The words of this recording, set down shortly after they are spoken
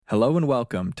Hello and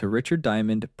welcome to Richard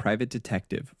Diamond, Private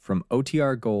Detective from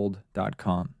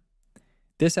OTRGold.com.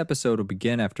 This episode will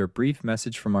begin after a brief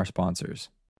message from our sponsors.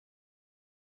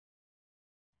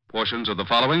 Portions of the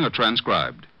following are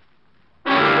transcribed.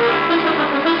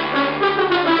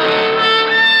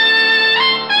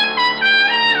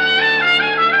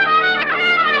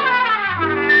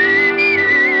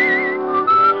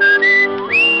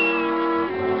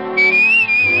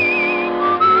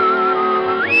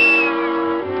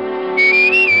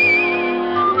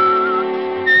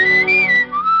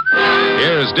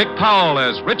 Here's Dick Powell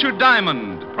as Richard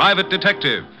Diamond, Private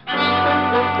Detective.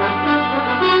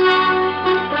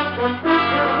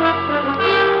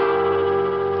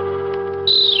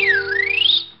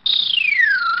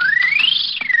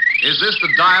 Is this the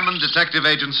Diamond Detective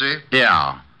Agency?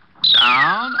 Yeah.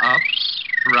 Down, up,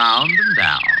 round, and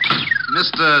down.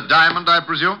 Mr. Diamond, I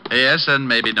presume? Yes, and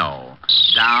maybe no.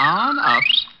 Down, up,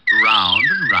 round,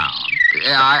 and round.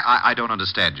 I don't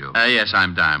understand you. Yes,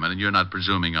 I'm Diamond, and you're not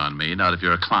presuming on me, not if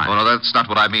you're a client. Oh, no, that's not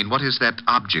what I mean. What is that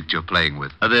object you're playing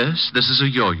with? This is a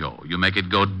yo-yo. You make it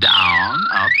go down,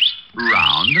 up,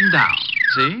 round, and down.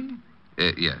 See?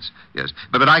 Yes.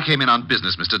 But I came in on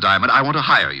business, Mr. Diamond. I want to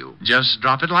hire you. Just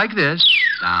drop it like this.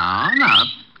 Down, up.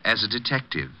 As a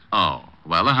detective. Oh,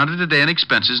 well, $100 a day in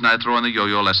expenses, and I throw in the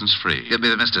yo-yo lessons free.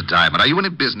 Mr. Diamond, are you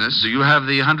in business? Do you have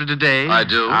the $100 a day? I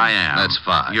do. I am. That's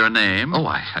fine. Your name? Oh,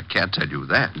 I can't tell you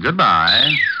that.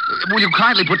 Goodbye. Will you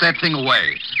kindly put that thing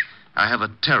away? I have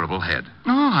a terrible head.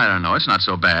 Oh, I don't know. It's not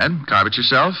so bad. Carve it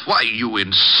yourself. Why, you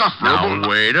insufferable... Now,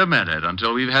 wait a minute.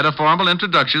 Until we've had a formal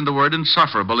introduction, the word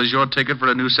insufferable is your ticket for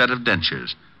a new set of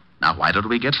dentures. Now, why don't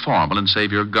we get formal and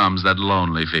save your gums that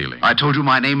lonely feeling? I told you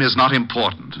my name is not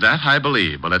important. That I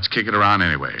believe, but let's kick it around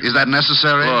anyway. Is that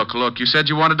necessary? Look, you said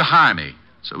you wanted to hire me.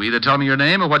 So either tell me your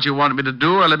name or what you wanted me to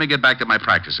do, or let me get back to my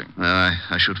practicing.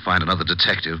 I should find another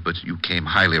detective, but you came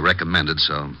highly recommended,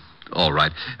 so... All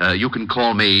right. You can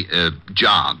call me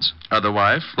Johns. Other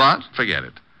wife? What? Forget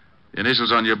it. The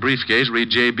initials on your briefcase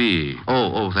read J.B.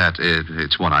 Oh, that.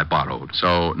 It's one I borrowed.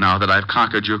 So now that I've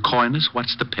conquered your coyness,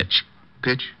 what's the pitch?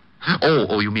 Pitch?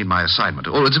 Oh, you mean my assignment.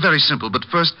 Oh, it's very simple, but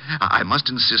first, I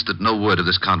must insist that no word of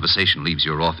this conversation leaves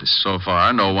your office. So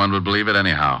far, no one would believe it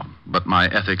anyhow. But my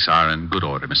ethics are in good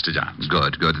order, Mr. Johns.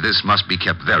 Good. This must be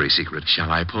kept very secret. Shall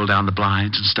I pull down the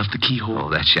blinds and stuff the keyhole? Oh,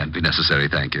 that shan't be necessary,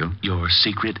 thank you. Your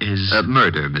secret is...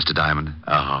 Murder, Mr. Diamond.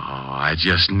 Oh, I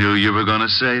just knew you were going to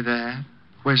say that.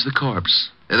 Where's the corpse?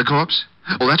 The corpse?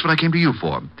 Oh, that's what I came to you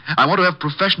for. I want to have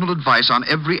professional advice on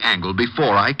every angle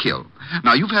before I kill.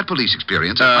 Now, you've had police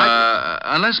experience.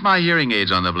 Unless my hearing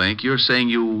aid's on the blink, you're saying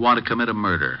you want to commit a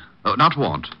murder. Not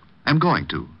want. I'm going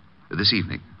to. This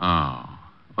evening. Oh.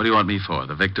 What do you want me for,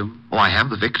 the victim? Oh, I have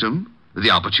the victim,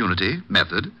 the opportunity,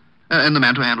 method, and the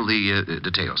man to handle the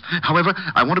details. However,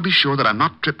 I want to be sure that I'm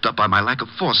not tripped up by my lack of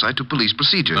foresight to police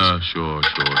procedures. Sure,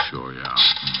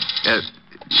 yeah.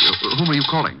 Whom are you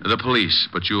calling? The police,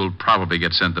 but you'll probably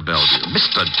get sent to Bellevue.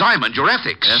 Mr. Diamond, your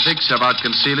ethics. Ethics about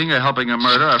concealing or helping a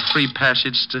murder are free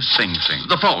passage to Sing Sing.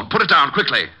 The phone. Put it down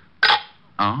quickly.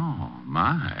 Oh,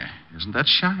 my. Isn't that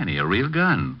shiny? A real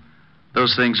gun.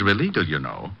 Those things are illegal, you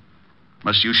know.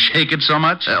 Must you shake it so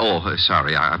much?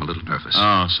 Sorry. I'm a little nervous.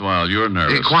 Oh, swell. You're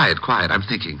nervous. Quiet. I'm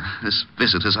thinking. This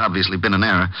visit has obviously been an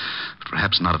error, but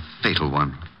perhaps not a fatal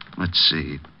one. Let's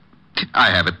see.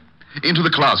 I have it. Into the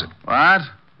closet. What?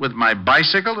 With my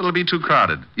bicycle? It'll be too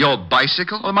crowded. Your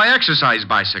bicycle? Oh, my exercise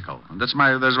bicycle. There's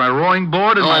my rowing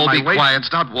board and my be quiet.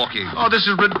 Stop walking. Oh, this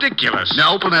is ridiculous.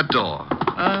 Now open that door.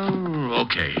 Oh,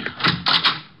 okay.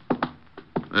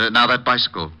 Now that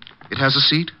bicycle. It has a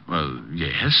seat? Well,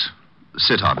 yes.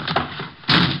 Sit on it.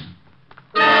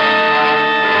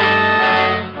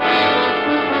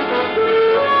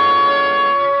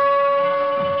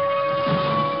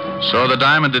 So the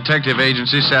Diamond Detective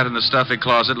Agency sat in the stuffy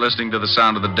closet listening to the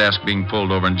sound of the desk being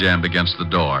pulled over and jammed against the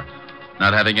door.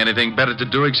 Not having anything better to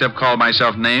do except call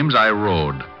myself names, I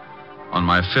rode. On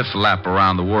my fifth lap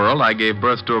around the world, I gave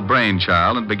birth to a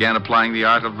brainchild and began applying the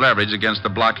art of leverage against the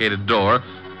blockaded door,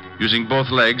 using both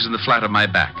legs and the flat of my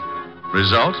back.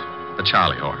 Result? A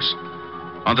Charlie horse.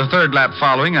 On the third lap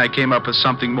following, I came up with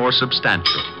something more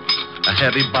substantial. A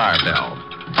heavy barbell.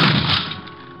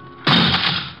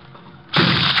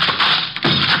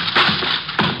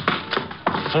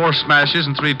 4 smashes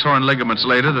and 3 torn ligaments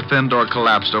later, the thin door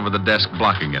collapsed over the desk,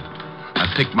 blocking it.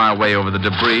 I picked my way over the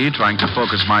debris, trying to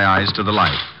focus my eyes to the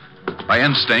light. By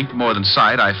instinct, more than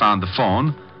sight, I found the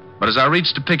phone. But as I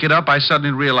reached to pick it up, I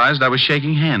suddenly realized I was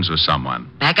shaking hands with someone.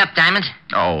 Back up, Diamond.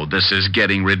 Oh, this is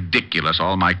getting ridiculous.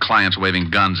 All my clients waving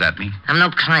guns at me. I'm no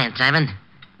client, Diamond.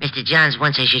 Mr. Johns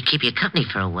wants I should keep you company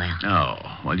for a while. Oh,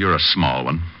 well, you're a small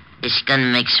one. This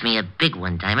gun makes me a big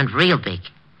one, Diamond. Real big.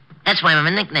 That's why my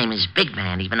nickname is Big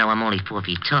Man, even though I'm only 4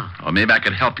 feet tall. Well, maybe I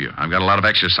could help you. I've got a lot of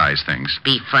exercise things.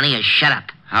 Be funny or shut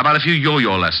up. How about a few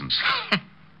yo-yo lessons?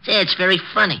 Say, it's very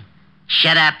funny.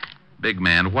 Shut up. Big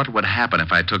man, what would happen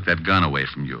if I took that gun away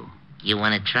from you? You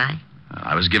want to try?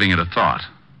 I was giving it a thought.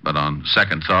 But on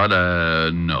second thought,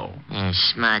 no. Yeah,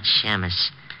 smart shamus.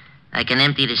 I can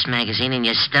empty this magazine in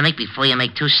your stomach before you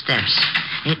make 2 steps.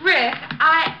 Rick,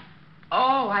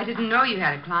 I didn't know you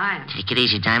had a client. Take it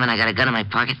easy, Diamond. I got a gun in my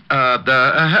pocket.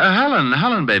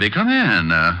 Helen, baby, come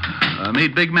in.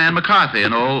 Meet Big Man McCarthy,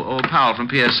 an old pal from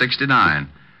PS 69.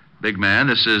 Big man,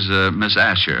 this is Miss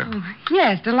Asher. Oh,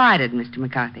 yes, delighted, Mr.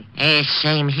 McCarthy. Hey,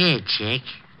 same here, chick.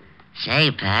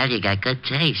 Say, pal, you got good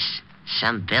taste.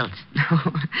 Some built.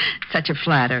 Oh, such a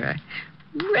flatterer.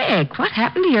 Rick, what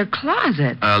happened to your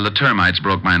closet? The termites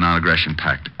broke my non-aggression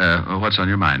pact. What's on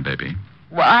your mind, baby?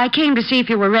 Well, I came to see if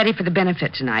you were ready for the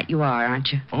benefit tonight. You are,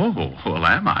 aren't you? Oh, well,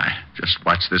 am I? Just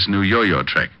watch this new yo-yo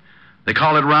trick. They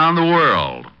call it round the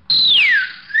world.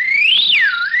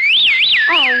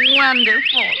 Oh,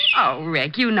 wonderful. Oh,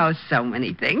 Rick, you know so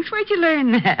many things. Where'd you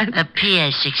learn that? A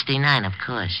PS-69, of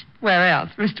course. Where else,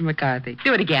 Mr. McCarthy?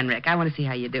 Do it again, Rick. I want to see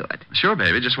how you do it. Sure,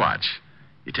 baby, just watch.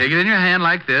 You take it in your hand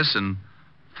like this and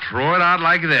throw it out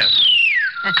like this.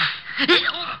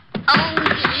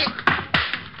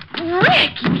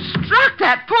 Rick, you struck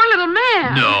that poor little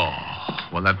man. No.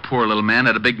 Well, that poor little man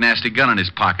had a big nasty gun in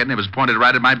his pocket, and it was pointed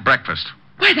right at my breakfast.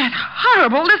 Why, that's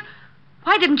horrible.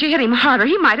 Why didn't you hit him harder?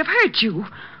 He might have hurt you.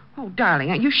 Oh, darling,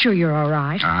 are you sure you're all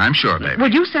right? I'm sure, baby.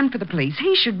 Will you send for the police?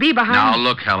 He should be behind... Now,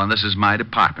 look, Helen, this is my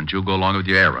department. You go along with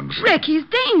your errands. Rick, he's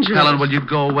dangerous. Helen, will you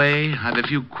go away? I have a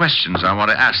few questions I want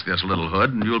to ask this little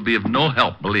hood, and you'll be of no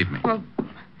help, believe me. Well,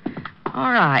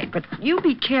 all right, but you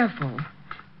be careful.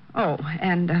 Oh,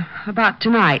 and about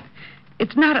tonight.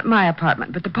 It's not at my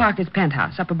apartment, but the Parker's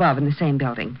penthouse up above in the same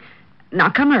building. Now,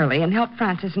 come early and help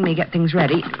Francis and me get things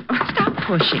ready. Stop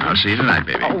pushing. I'll see you tonight,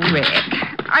 baby. Oh, Rick,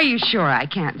 are you sure I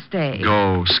can't stay?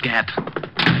 Go, scat.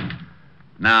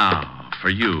 Now, for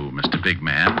you, Mr. Big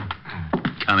Man.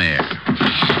 Come here.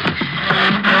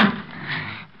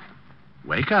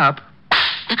 Wake up.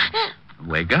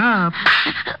 Wake up.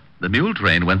 The mule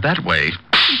train went that way.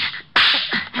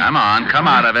 Come on, come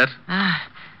out of it.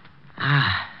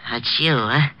 That's you,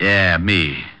 huh? Yeah,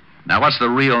 me. Now, what's the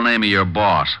real name of your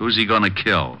boss? Who's he going to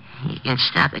kill? You can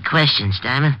stop the questions,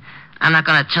 Diamond. I'm not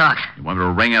going to talk. You want me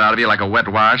to wring it out of you like a wet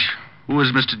wash? Who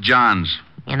is Mr. Johns?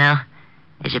 You know,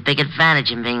 there's a big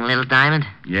advantage in being Little Diamond.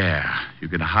 Yeah, you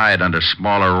can hide under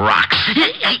smaller rocks.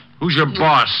 Who's your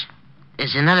boss?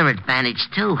 There's another advantage,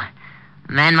 too.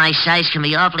 A man my size can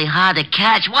be awfully hard to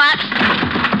catch. What?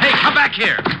 Hey, come back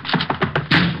here.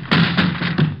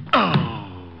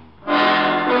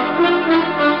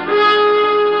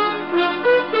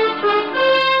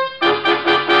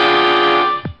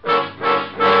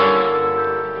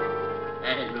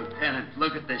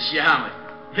 Look at the shaman.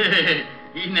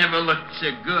 He never looked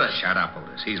so good. Shut up,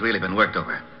 Otis. He's really been worked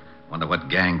over. Wonder what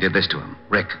gang did this to him.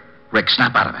 Rick,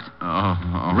 snap out of it.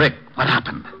 Oh. Rick, what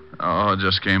happened? Oh, it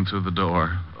just came through the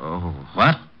door. Oh.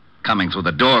 What? Coming through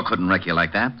the door couldn't wreck you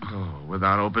like that? Oh,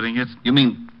 without opening it? You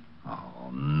mean... Oh,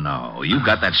 no. You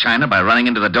got that shiner by running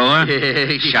into the door?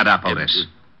 Shut up, Otis.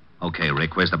 Okay,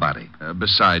 Rick, where's the body?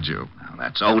 Beside you. Now,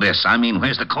 that's Otis. I mean,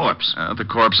 where's the corpse? The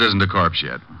corpse isn't a corpse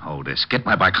yet. Otis, get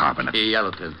my bicarbonate. Hey,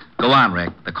 Yellowton. Go on, Rick.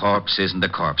 The corpse isn't a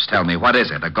corpse. Tell me, what is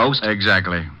it, a ghost?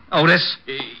 Exactly. Otis?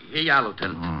 Hey,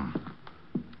 Yellowton.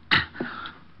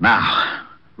 Now,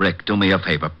 Rick, do me a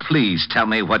favor. Please tell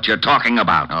me what you're talking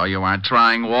about. Oh, you aren't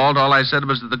trying, Walt. All I said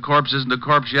was that the corpse isn't a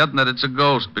corpse yet and that it's a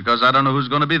ghost, because I don't know who's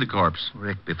going to be the corpse.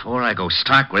 Rick, before I go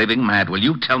stark raving mad, will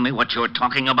you tell me what you're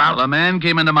talking about? Well, a man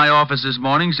came into my office this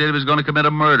morning, said he was going to commit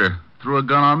a murder. Threw a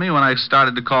gun on me when I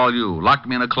started to call you. Locked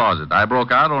me in a closet. I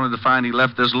broke out only to find he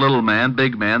left this little man,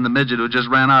 Big Man, the midget who just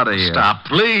ran out of here. Stop,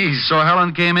 please. So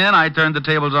Helen came in. I turned the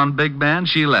tables on Big Man.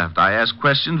 She left. I asked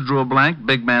questions, drew a blank.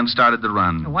 Big Man started to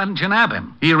run. Why didn't you nab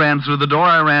him? He ran through the door.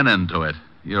 I ran into it.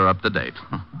 You're up to date.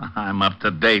 I'm up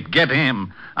to date. Get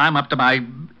him. I'm up to my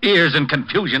ears in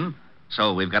confusion.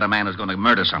 So we've got a man who's going to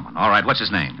murder someone. All right, what's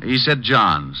his name? He said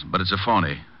Johns, but it's a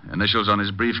phony. Initials on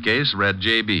his briefcase read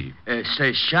J.B.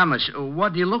 Say, Shamus,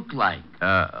 what do you look like?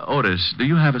 Otis, do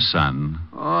you have a son?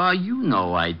 Oh, you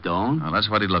know I don't. Well, that's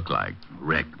what he looked like.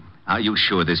 Rick, are you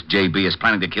sure this J.B. is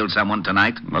planning to kill someone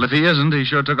tonight? Well, if he isn't, he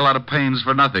sure took a lot of pains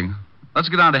for nothing. Let's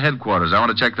get down to headquarters. I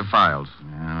want to check the files.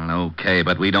 Okay,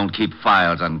 but we don't keep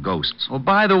files on ghosts. Oh,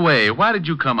 by the way, why did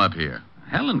you come up here?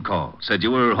 Helen called. Said you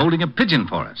were holding a pigeon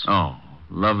for us. Oh,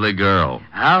 lovely girl.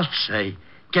 I'll say,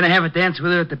 Can I have a dance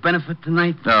with her at the benefit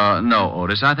tonight? No,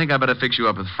 Otis. I think I better fix you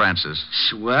up with Francis.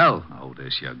 Swell.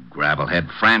 Otis, you gravelhead.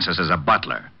 Francis is a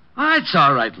butler. Oh, it's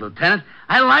all right, Lieutenant.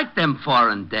 I like them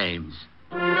foreign dames.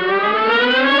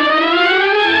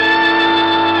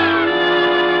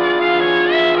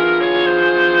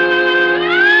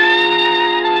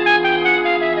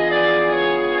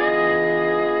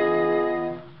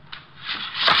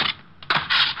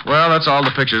 Well, that's all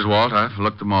the pictures, Walt. I've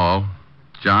looked them all.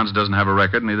 Johns doesn't have a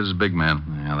record, neither does Big Man.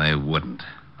 Well, they wouldn't.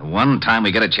 The one time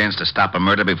we get a chance to stop a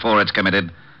murder before it's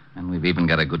committed, and we've even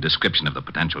got a good description of the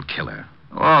potential killer.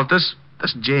 Walt, this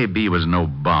J.B. was no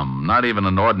bum. Not even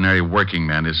an ordinary working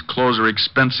man. His clothes are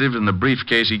expensive, and the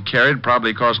briefcase he carried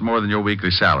probably cost more than your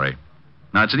weekly salary.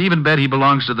 Now, it's an even bet he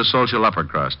belongs to the social upper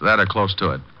crust. That or close to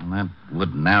it. Well, that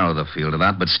would narrow the field a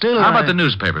lot, but still... How about the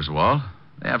newspapers, Walt?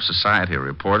 They have society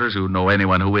reporters who know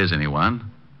anyone who is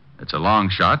anyone. It's a long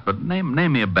shot, but name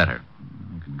me a better.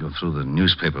 You could go through the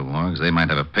newspaper logs. They might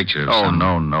have a picture of Oh, some...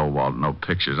 no, Walt, no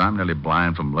pictures. I'm nearly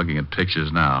blind from looking at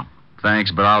pictures now.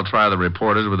 Thanks, but I'll try the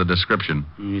reporters with a description.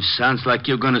 Sounds like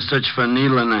you're going to search for a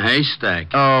needle in a haystack.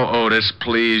 Oh, Otis,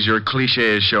 please. Your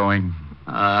cliche is showing.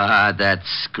 That's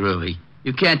screwy.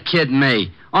 You can't kid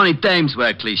me. Only dames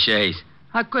wear cliches.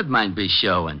 How could mine be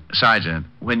showing? Sergeant,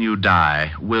 when you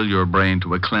die, will your brain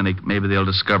to a clinic. Maybe they'll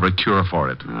discover a cure for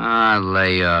it.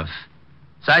 Lay off.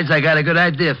 Besides, I got a good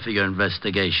idea for your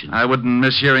investigation. I wouldn't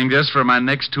miss hearing this for my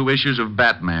next 2 issues of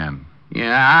Batman.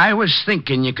 Yeah, I was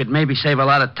thinking you could maybe save a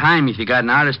lot of time if you got an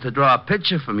artist to draw a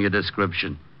picture from your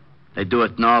description. They do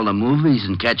it in all the movies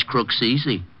and catch crooks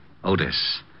easy.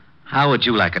 Otis, how would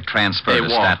you like a transfer to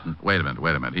Walt, Staten? Wait a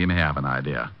minute. He may have an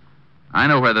idea. I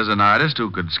know where there's an artist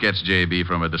who could sketch J.B.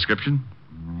 from a description.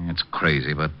 It's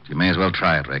crazy, but you may as well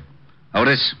try it, Rick.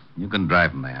 Otis, you can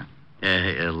drive him there.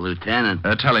 Lieutenant.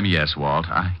 Tell him yes, Walt.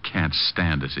 I can't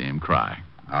stand to see him cry.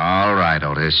 All right,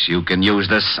 Otis, you can use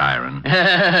the siren.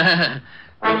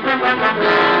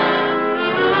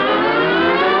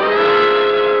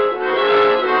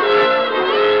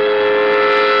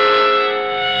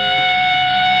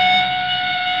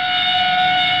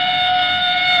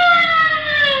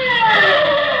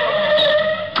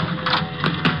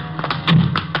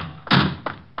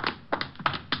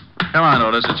 Come on,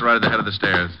 Otis. It's right at the head of the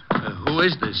stairs. Who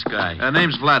is this guy?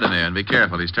 Name's Vladimir, and be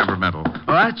careful. He's temperamental.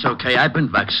 Oh, that's okay. I've been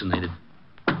vaccinated.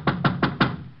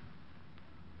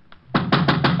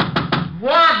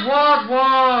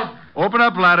 What? Open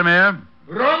up, Vladimir.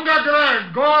 Wrong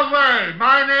address. Go away.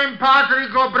 My name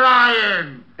Patrick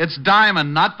O'Brien. It's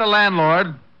Diamond, not the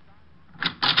landlord.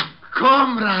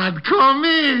 Comrade, come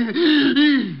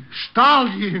in.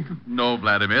 Stallion. No,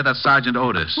 Vladimir. That's Sergeant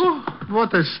Otis. Oh,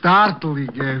 what a startle he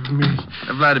gave me.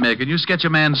 Vladimir, can you sketch a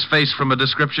man's face from a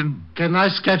description? Can I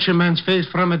sketch a man's face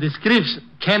from a description?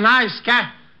 Can I sketch?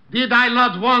 Did I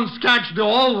not once sketch the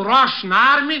whole Russian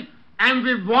army? And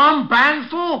with one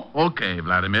pencil? Okay,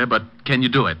 Vladimir, but can you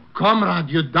do it? Comrade,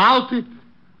 you doubt it?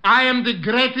 I am the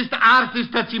greatest artist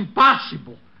that's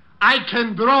impossible. I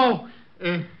can draw...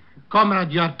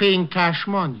 Comrade, you are paying cash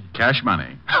money. Cash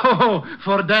money. Oh,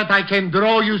 for that I can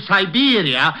draw you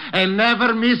Siberia and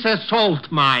never miss a salt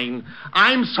mine.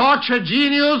 I'm such a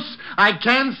genius, I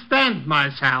can't stand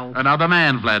myself. Now, the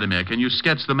man, Vladimir, can you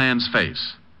sketch the man's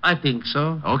face? I think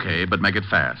so. Okay, but make it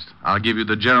fast. I'll give you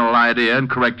the general idea and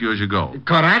correct you as you go.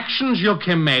 Corrections you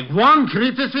can make. One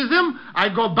criticism, I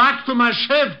go back to my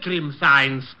shave cream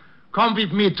signs. Come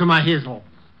with me to my hizzle.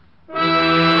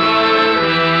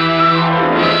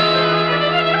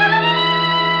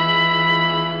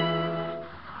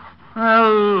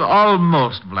 Well,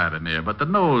 almost, Vladimir, but the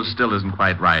nose still isn't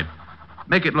quite right.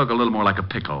 Make it look a little more like a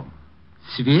pickle.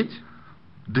 Sweet?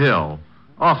 Dill.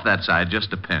 Off that side,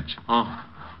 just a pinch. Oh,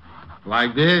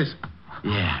 like this?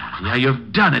 Yeah,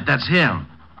 you've done it. That's him.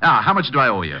 Now, how much do I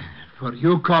owe you? For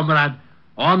you, comrade,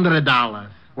 $100.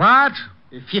 What?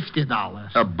 $50.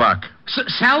 $1.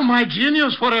 Sell my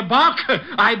genius for $1?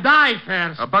 I die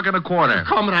first. $1.25.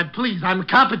 Comrade, please, I'm a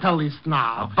capitalist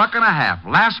now. $1.50.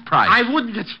 Last price. I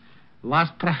wouldn't get...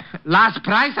 Last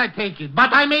price, I take it.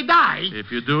 But I may die.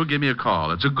 If you do, give me a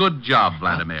call. It's a good job,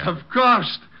 Vladimir. Of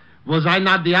course. Was I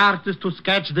not the artist to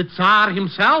sketch the Tsar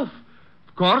himself?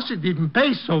 Of course, it didn't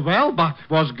pay so well, but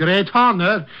was great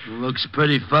honor. Looks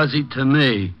pretty fuzzy to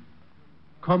me.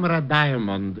 Comrade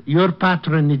Diamond, your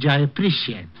patronage I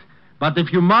appreciate. But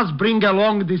if you must bring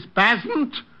along this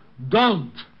peasant,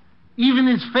 don't. Even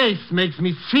his face makes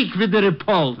me sick with the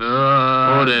repulse.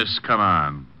 Otis, come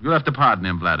on. You'll have to pardon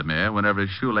him, Vladimir. Whenever his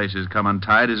shoelaces come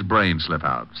untied, his brains slip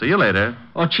out. See you later.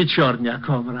 Chichornia,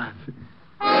 comrade.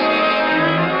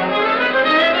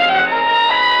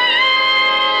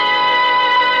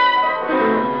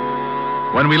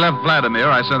 When we left Vladimir,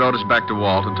 I sent Otis back to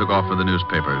Walt and took off for the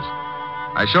newspapers.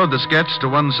 I showed the sketch to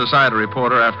one society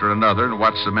reporter after another and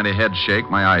watched so many heads shake,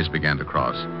 my eyes began to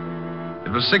cross.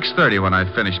 It was 6:30 when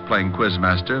I finished playing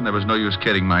Quizmaster, and there was no use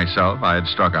kidding myself. I had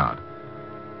struck out.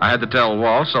 I had to tell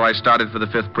Walt, so I started for the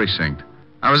 5th Precinct.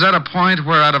 I was at a point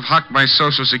where I'd have hucked my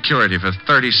Social Security for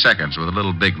 30 seconds with a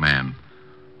little big man.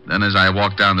 Then as I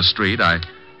walked down the street, I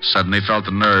suddenly felt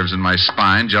the nerves in my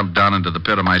spine jump down into the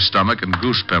pit of my stomach, and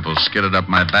goose pimples skidded up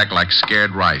my back like scared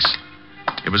rice.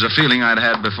 It was a feeling I'd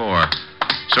had before.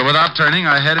 So without turning,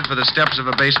 I headed for the steps of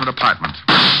a basement apartment.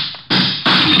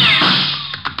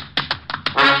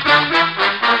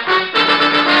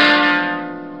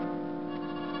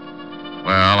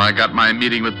 Well, I got my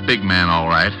meeting with Big Man all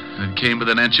right. It came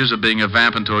within inches of being a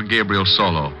vamp into a Gabriel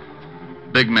solo.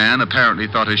 Big Man apparently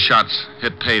thought his shots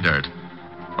hit pay dirt.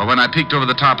 But when I peeked over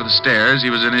the top of the stairs, he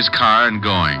was in his car and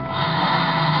going.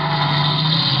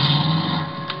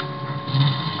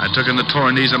 I took in the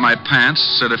torn knees of my pants,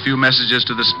 said a few messages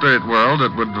to the spirit world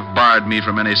that would have barred me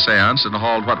from any seance, and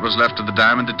hauled what was left of the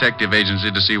Diamond Detective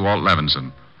Agency to see Walt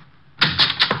Levinson.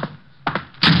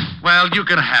 Well, you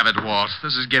can have it, Walt.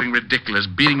 This is getting ridiculous.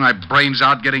 Beating my brains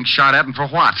out, getting shot at, and for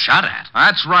what? Shot at?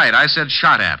 That's right. I said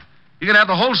shot at. You can have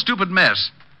the whole stupid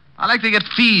mess. I like to get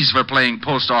fees for playing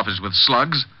post office with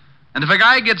slugs. And if a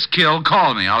guy gets killed,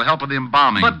 call me. I'll help with the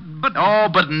embalming.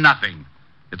 But nothing.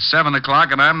 It's 7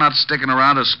 o'clock, and I'm not sticking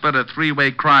around to split a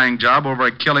 3-way crying job over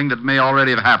a killing that may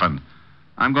already have happened.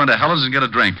 I'm going to Helen's and get a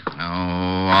drink. Oh,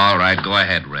 all right. Go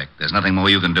ahead, Rick. There's nothing more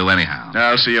you can do anyhow.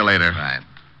 I'll see you later. Right.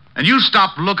 And you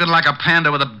stop looking like a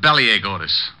panda with a bellyache,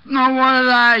 Otis. No, what did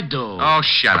I do? Oh,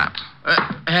 shut up.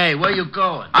 Hey, where you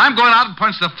going? I'm going out and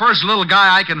punch the first little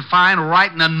guy I can find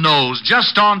right in the nose,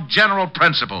 just on general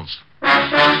principles. I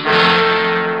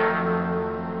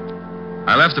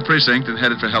left the precinct and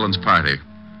headed for Helen's party.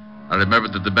 I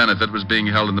remembered that the benefit was being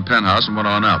held in the penthouse and went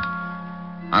on up.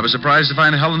 I was surprised to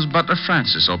find Helen's butler,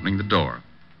 Francis, opening the door.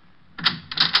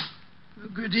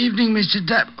 Good evening, Mr.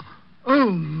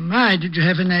 Oh, my, did you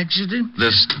have an accident?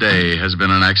 This day has been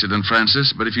an accident,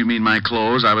 Francis, but if you mean my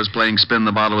clothes, I was playing spin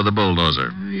the bottle with a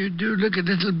bulldozer. You do look a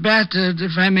little battered,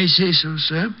 if I may say so,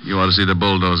 sir. You ought to see the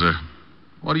bulldozer.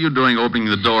 What are you doing opening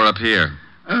the door up here?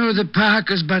 Oh, the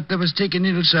Parker's butler was taken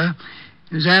ill, sir.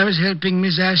 As I was helping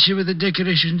Miss Asher with the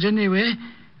decorations anyway,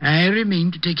 I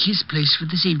remained to take his place for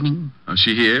this evening. Is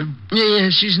she here?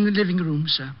 Yes, she's in the living room,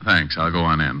 sir. Thanks. I'll go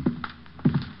on in.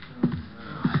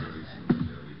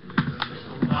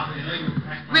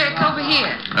 Rick, over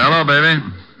here. Hello, baby.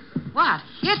 What?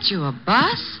 Hit you a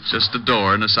bus? Just a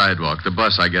door and a sidewalk. The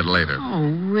bus I get later.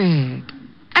 Oh, Rick.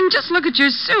 And just look at your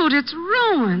suit. It's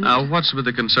ruined. Now, what's with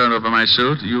the concern over my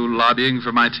suit? You lobbying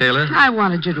for my tailor? I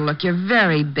wanted you to look your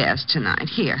very best tonight.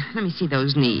 Here, let me see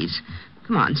those knees.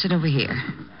 Come on, sit over here.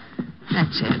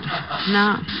 That's it.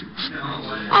 Now.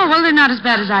 Oh, well, they're not as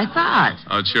bad as I thought.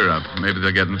 Oh, cheer up. Maybe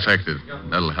they'll get infected.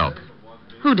 That'll help.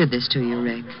 Who did this to you,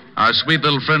 Rick? Our sweet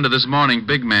little friend of this morning,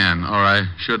 Big Man, or I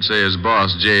should say his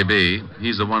boss, J.B.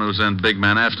 He's the one who sent Big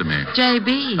Man after me.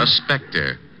 J.B.? A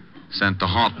specter. Sent to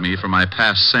haunt me for my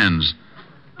past sins.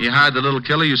 He hired the little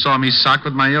killer you saw me sock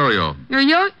with my yo-yo. Your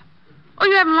yo? Oh,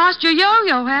 you haven't lost your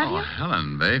yo-yo, have you? Oh,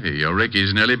 Helen, baby, your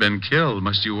Ricky's nearly been killed.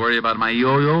 Must you worry about my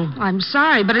yo-yo? I'm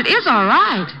sorry, but it is all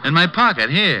right. In my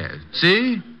pocket, here.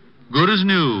 See? Good as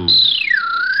new.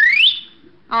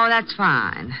 Oh, that's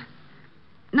fine.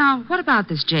 Now, what about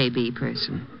this J.B.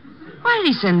 person? Why did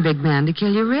he send Big Man to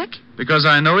kill you, Rick? Because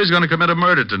I know he's going to commit a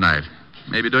murder tonight.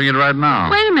 Maybe doing it right now.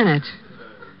 Wait a minute.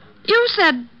 You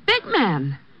said Big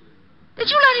Man. Did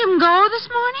you let him go this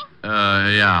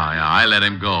morning? Yeah, I let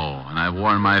him go. And I've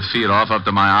worn my feet off up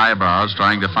to my eyebrows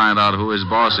trying to find out who his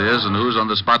boss is and who's on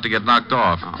the spot to get knocked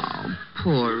off. Oh,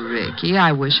 poor Ricky.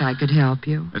 I wish I could help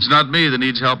you. It's not me that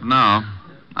needs help now.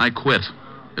 I quit.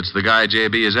 It's the guy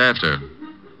J.B. is after.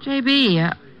 J.B.,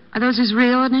 are those his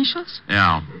real initials?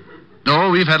 Yeah. No,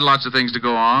 we've had lots of things to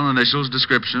go on. Initials,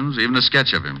 descriptions, even a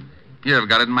sketch of him. Here, I've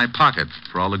got it in my pocket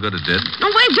for all the good it did.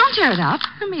 Oh, wait, don't tear it up.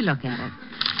 Let me look at it.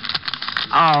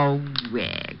 Oh,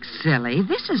 Rick, silly.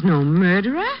 This is no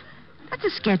murderer. That's a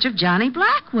sketch of Johnny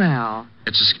Blackwell.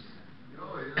 It's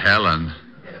Helen,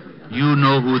 you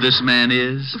know who this man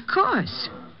is? Of course.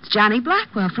 It's Johnny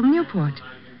Blackwell from Newport.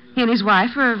 He and his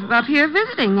wife are up here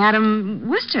visiting Adam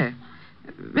Wister.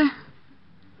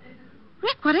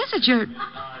 Rick, what is it? You're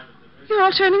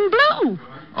all turning blue.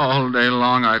 All day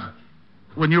long,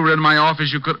 when you were in my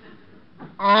office, you could...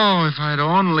 Oh, if I'd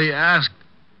only asked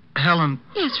Helen...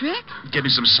 Yes, Rick? Give me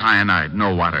some cyanide,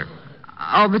 no water.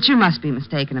 Oh, but you must be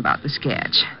mistaken about the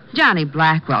sketch. Johnny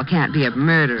Blackwell can't be a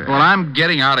murderer. Well, I'm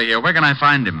getting out of here. Where can I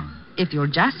find him? If you'll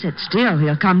just sit still,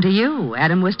 he'll come to you.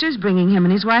 Adam Wister's bringing him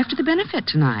and his wife to the benefit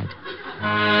tonight.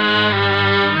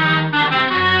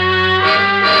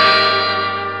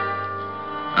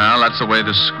 Well, that's the way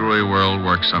the screwy world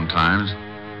works sometimes.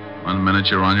 1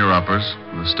 minute you're on your uppers.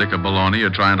 With a stick of bologna,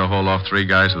 you're trying to hold off 3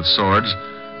 guys with swords.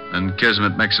 Then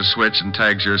Kismet makes a switch and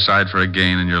tags your side for a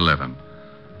gain and you're living.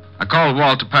 I called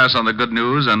Walt to pass on the good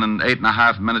news, and in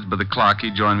 8.5 minutes by the clock,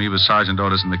 he joined me with Sergeant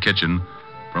Otis in the kitchen,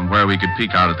 from where we could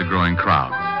peek out at the growing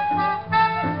crowd.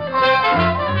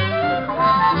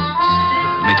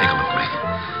 Let me take a look, Rick.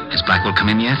 Has Blackwell come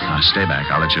in yet? Stay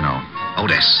back. I'll let you know.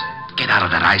 Otis, get out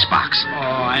of that ice box.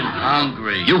 Oh, I'm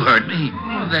hungry. You heard me.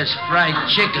 Oh, there's fried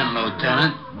chicken,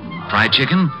 Lieutenant. Fried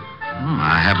chicken?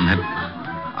 I haven't had...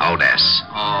 Otis.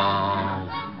 Oh.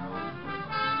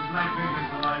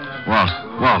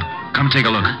 Walt, come take a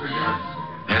look.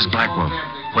 There's Blackwell.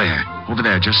 Where? Over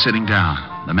there, just sitting down.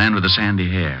 The man with the sandy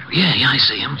hair. Yeah, I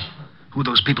see him. Who are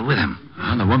those people with him?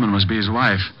 Well, the woman must be his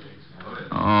wife.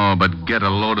 Oh, but get a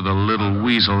load of the little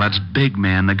weasel. That's Big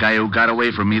Man, the guy who got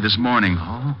away from me this morning.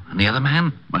 Oh, and the other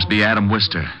man? Must be Adam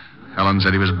Wister. Helen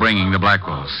said he was bringing the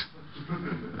Blackwells.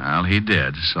 Well, he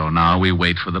did, so now we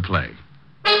wait for the play.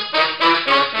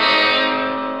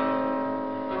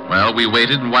 Well, we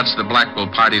waited and watched the Blackwell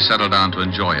party settle down to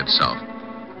enjoy itself.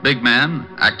 Big Man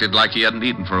acted like he hadn't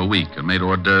eaten for a week and made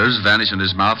hors d'oeuvres vanish in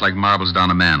his mouth like marbles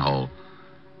down a manhole.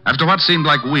 After what seemed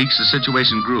like weeks, the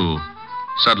situation grew,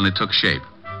 suddenly took shape.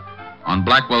 On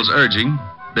Blackwell's urging,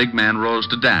 Big Man rose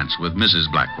to dance with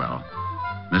Mrs. Blackwell.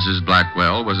 Mrs.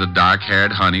 Blackwell was a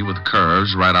dark-haired honey with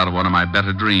curves right out of one of my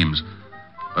better dreams.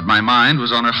 But my mind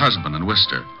was on her husband and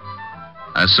Wister.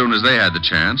 As soon as they had the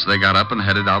chance, they got up and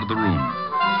headed out of the room.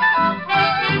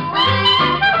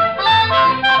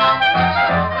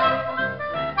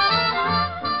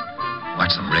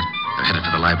 Watch them, Rick. They're headed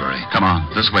for the library. Come on,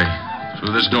 this way.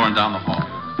 Through this door and down the hall.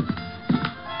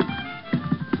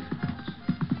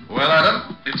 Well,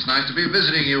 Adam, it's nice to be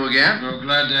visiting you again. Well,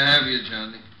 glad to have you,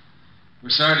 Johnny. We're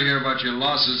sorry to hear about your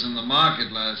losses in the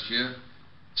market last year.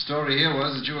 The story here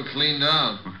was that you were cleaned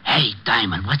out. Hey,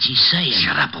 Diamond, what's he saying?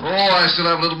 Shut up, Oh, I still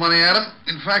have a little money, Adam.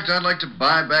 In fact, I'd like to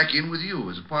buy back in with you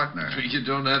as a partner. You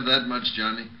don't have that much,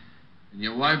 Johnny. And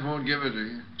your wife won't give it to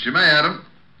you. She may, Adam.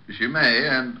 She may,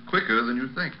 and quicker than you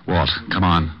think. Walt, come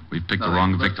on. We've picked the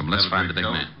wrong victim. Let's find the big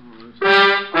man.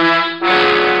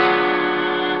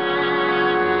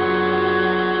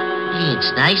 Hey,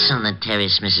 it's nice on the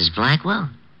terrace, Mrs. Blackwell.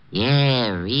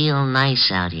 Yeah, real nice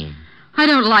out here. I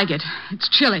don't like it. It's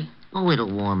chilly. Oh,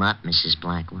 it'll warm up, Mrs.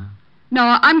 Blackwell. No,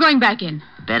 I'm going back in.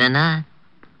 Better not.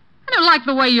 I don't like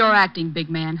the way you're acting, big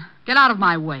man. Get out of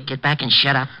my way. Get back and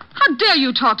shut up. How dare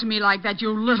you talk to me like that,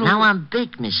 you little... Now I'm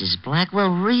big, Mrs. Blackwell,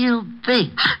 real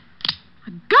big.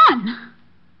 A gun?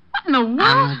 What in the world?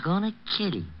 I'm gonna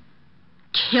kill you.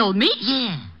 Kill me?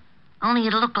 Yeah. Only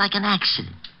it'll look like an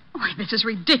accident. Why, this is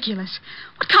ridiculous.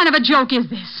 What kind of a joke is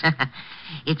this?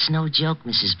 It's no joke,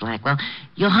 Mrs. Blackwell.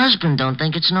 Your husband don't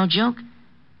think it's no joke.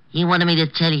 He wanted me to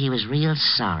tell you he was real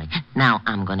sorry. Now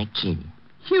I'm gonna kill you.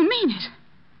 You mean it?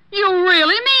 You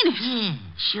really mean it? Yeah,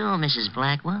 sure, Mrs.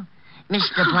 Blackwell.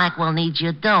 Mr. Blackwell needs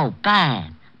your dough,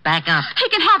 bad. Back up. He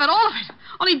can have it, all of it.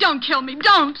 Only don't kill me,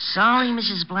 don't. Sorry,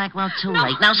 Mrs. Blackwell, too No.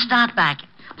 late. Now start back.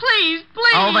 Please,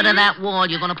 please. Over to that wall.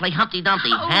 You're gonna play Humpty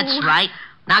Dumpty. Oh. That's right.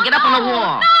 Now get up on the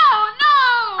wall. No.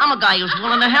 I'm a guy who's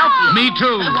willing to help you. Me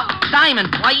too.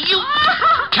 Diamond, why you...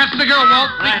 Catch the girl, Walt.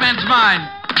 Big Man's mine.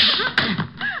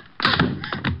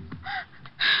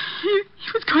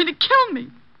 He was going to kill me.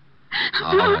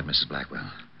 All right, Mrs. Blackwell.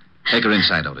 Take her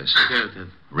inside, Otis.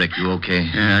 Rick, you okay?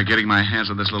 Yeah, getting my hands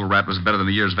on this little rat was better than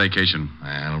a year's vacation.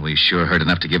 Well, we sure heard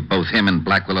enough to give both him and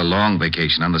Blackwell a long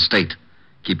vacation on the state.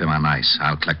 Keep him on ice.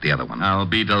 I'll collect the other one. I'll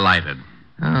be delighted.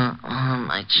 Oh,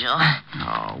 my jaw.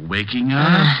 Oh, waking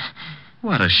up?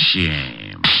 What a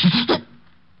shame.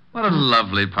 What a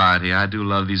lovely party. I do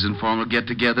love these informal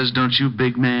get-togethers, don't you,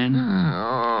 big man?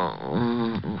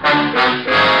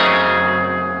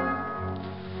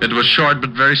 It was short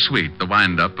but very sweet, the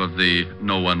wind-up of the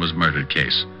no one was murdered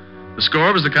case. The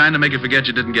score was the kind to make you forget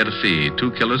you didn't get a fee.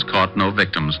 2 killers caught, no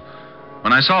victims.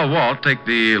 When I saw Walt take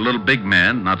the little big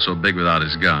man, not so big without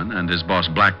his gun, and his boss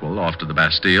Blackwell off to the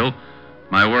Bastille,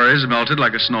 my worries melted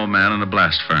like a snowman in a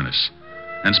blast furnace.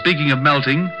 And speaking of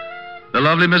melting, the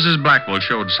lovely Mrs. Blackwell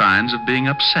showed signs of being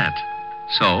upset.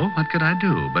 So, what could I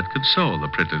do but console the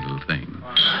pretty little thing?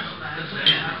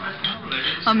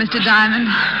 Oh, Mr. Diamond,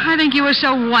 I think you were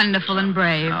so wonderful and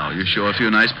brave. Oh, you show a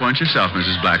few nice points yourself,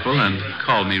 Mrs. Blackwell, and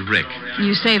call me Rick.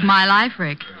 You saved my life,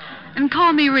 Rick. And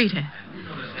call me Rita.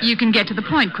 You can get to the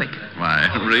point quick. Why,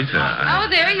 Rita. Oh,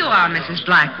 there you are, Mrs.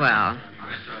 Blackwell.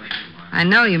 I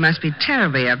know you must be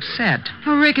terribly upset.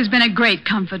 Well, Rick has been a great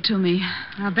comfort to me.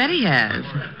 I'll bet he has.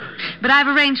 But I've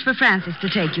arranged for Francis to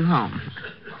take you home.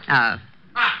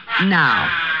 Now.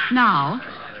 Now?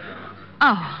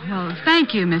 Oh, well,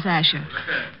 thank you, Miss Asher.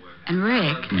 And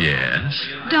Rick, Yes?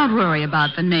 don't worry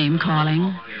about the name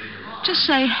calling. Just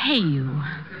say, hey, you.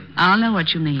 I'll know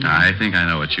what you mean. I think I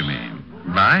know what you mean.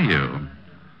 By you.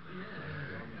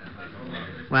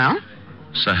 Well,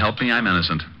 So help me, I'm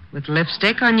innocent. with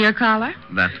lipstick on your collar?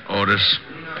 That Otis,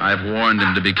 I've warned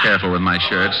him to be careful with my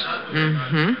shirts.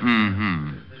 Mm-hmm.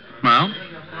 Mm-hmm. Well,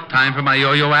 time for my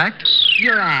yo-yo act?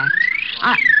 Your act.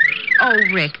 Oh,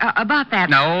 Rick, about that...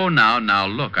 No, now,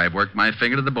 look, I've worked my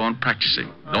finger to the bone practicing.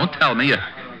 Don't tell me.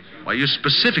 Why, you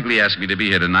specifically asked me to be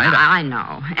here tonight. I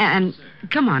know. And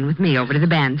come on with me over to the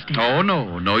bandstand. Oh,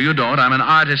 no, you don't. I'm an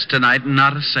artist tonight,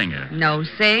 not a singer. No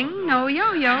sing, no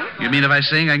yo-yo. You mean if I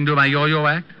sing, I can do my yo-yo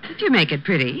act? If you make it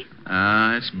pretty.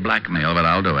 It's blackmail, but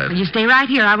I'll do it. Well, you stay right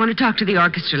here. I want to talk to the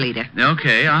orchestra leader.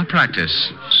 Okay, I'll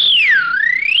practice.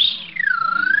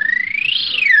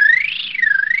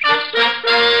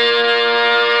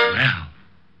 Well,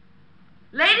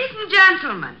 Ladies and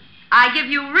gentlemen, I give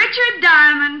you Richard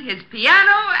Diamond, his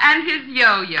piano, and his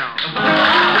yo-yo.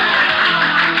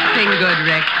 Sing good,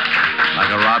 Rick. like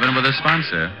a robin with a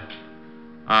sponsor.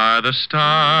 Are the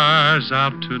stars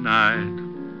out tonight?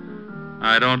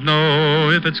 I don't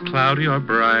know if it's cloudy or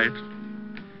bright,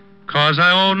 'cause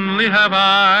I only have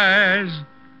eyes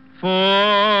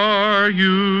for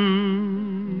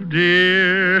you,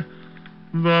 dear.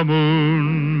 The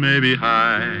moon may be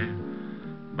high,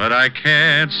 but I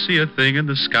can't see a thing in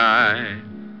the sky,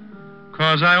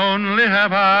 'cause I only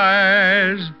have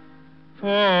eyes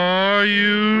for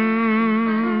you.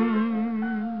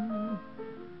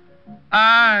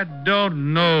 I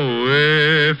don't know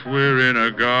if we're in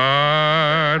a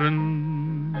garden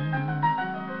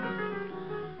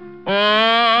or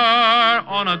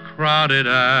on a crowded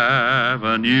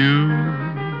avenue.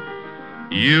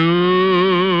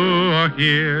 You are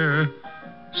here,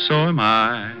 so am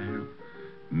I.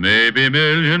 Maybe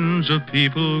millions of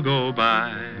people go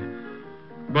by,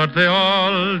 but they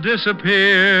all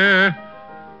disappear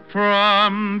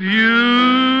from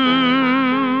view.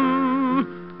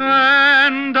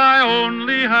 And I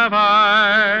only have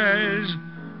eyes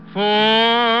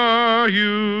for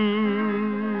you.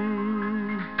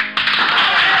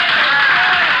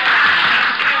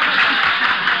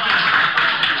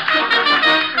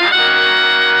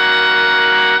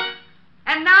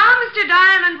 And now Mr.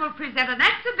 Diamond will present an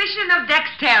exhibition of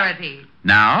dexterity.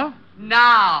 Now?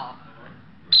 Now.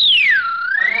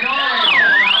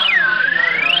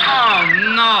 Oh,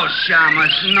 no,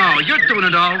 Shamus, no. You're doing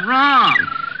it all wrong.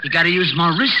 You got to use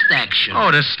more wrist action.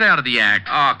 Oh, to stay out of the act.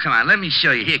 Oh, come on, let me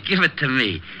show you. Here, give it to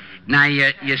me. Now,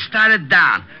 you start it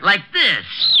down, like this.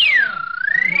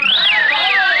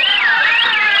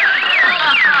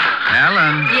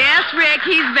 Ellen. Yes, Rick,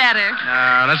 he's better.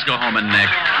 Let's go home and Nick.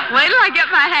 Wait till I get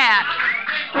my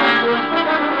hat.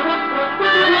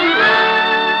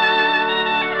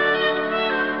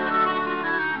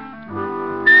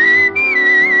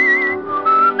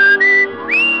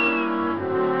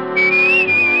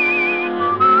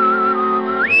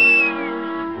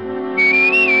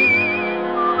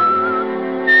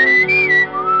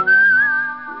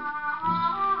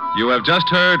 You have just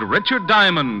heard Richard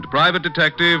Diamond, Private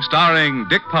Detective, starring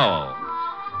Dick Powell.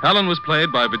 Helen was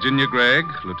played by Virginia Gregg,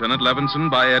 Lieutenant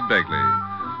Levinson by Ed Begley.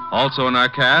 Also in our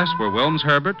cast were Wilms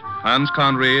Herbert, Hans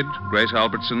Conried, Grace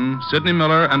Albertson, Sidney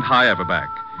Miller, and Hy Everback.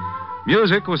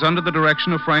 Music was under the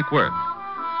direction of Frank Worth.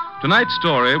 Tonight's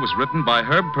story was written by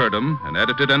Herb Purdom and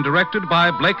edited and directed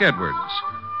by Blake Edwards.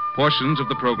 Portions of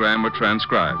the program were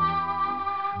transcribed.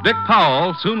 Dick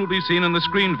Powell soon will be seen in the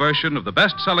screen version of the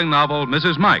best-selling novel,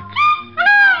 Mrs. Mike.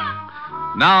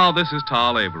 Now, this is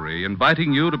Tal Avery,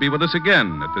 inviting you to be with us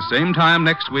again at the same time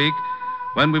next week,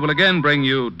 when we will again bring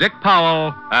you Dick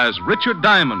Powell as Richard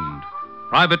Diamond,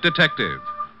 Private Detective.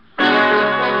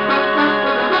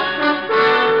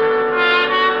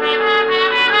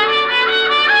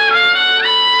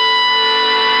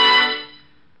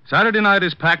 Saturday night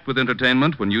is packed with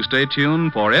entertainment when you stay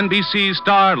tuned for NBC's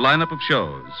star lineup of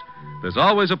shows. There's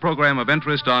always a program of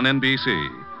interest on NBC.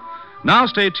 Now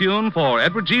stay tuned for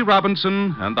Edward G.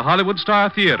 Robinson and the Hollywood Star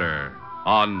Theater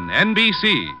on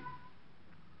NBC.